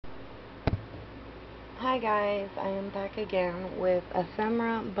Hi guys, I am back again with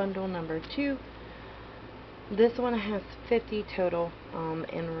Ephemera bundle number 2. This one has 50 total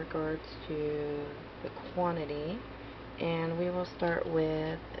in regards to the quantity, and we will start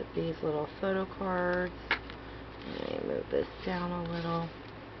with these little photo cards. Let me move this down a little.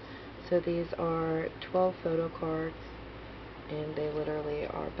 So these are 12 photo cards, and they literally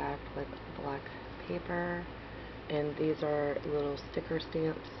are backed with black paper, and these are little sticker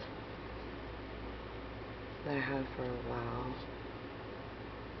stamps that I had for a while.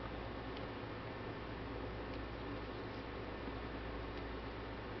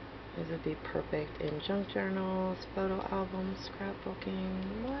 These would be perfect in junk journals, photo albums,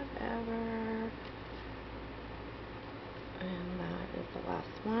 scrapbooking, whatever. And that is the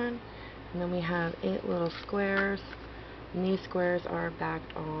last one. And then we have 8 little squares. And these squares are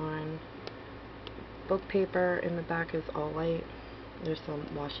backed on book paper, and the back is all light. There's some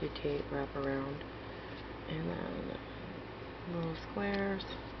washi tape wrap around. And then little squares.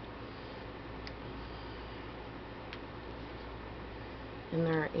 And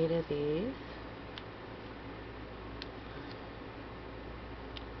there are 8 of these.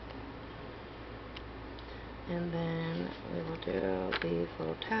 And then we will do these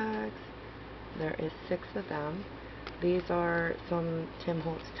little tags. There is 6 of them. These are some Tim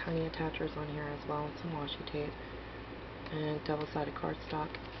Holtz tiny attachers on here as well, and some washi tape and double-sided cardstock.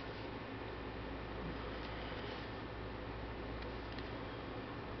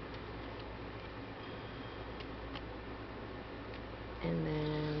 And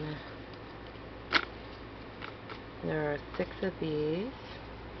then there are 6 of these.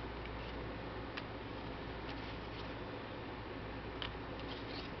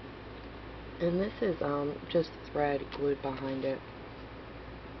 And this is just thread glued behind it.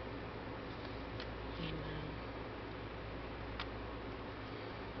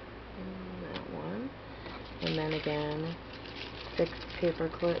 And that one. And then again, 6 paper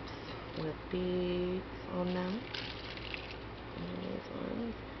clips with beads on them. And these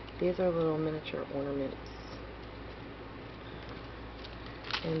ones. These are little miniature ornaments.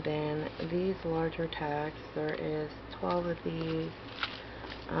 And then these larger tags, there is 12 of these.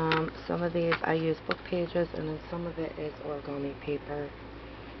 Some of these I use book pages, and then some of it is origami paper.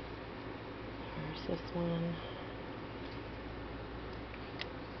 There's this one.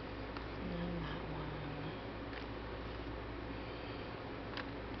 And that one.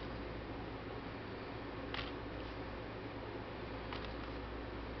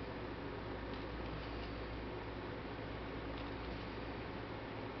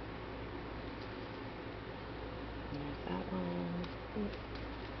 There's that one.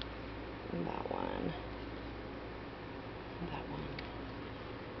 That one, that one,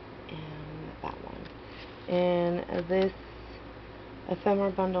 and that one. And this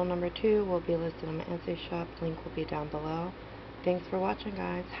Ephemera bundle number 2 will be listed on my Etsy shop. Link will be down below. Thanks for watching,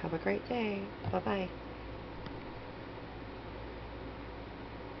 guys. Have a great day. Bye-bye.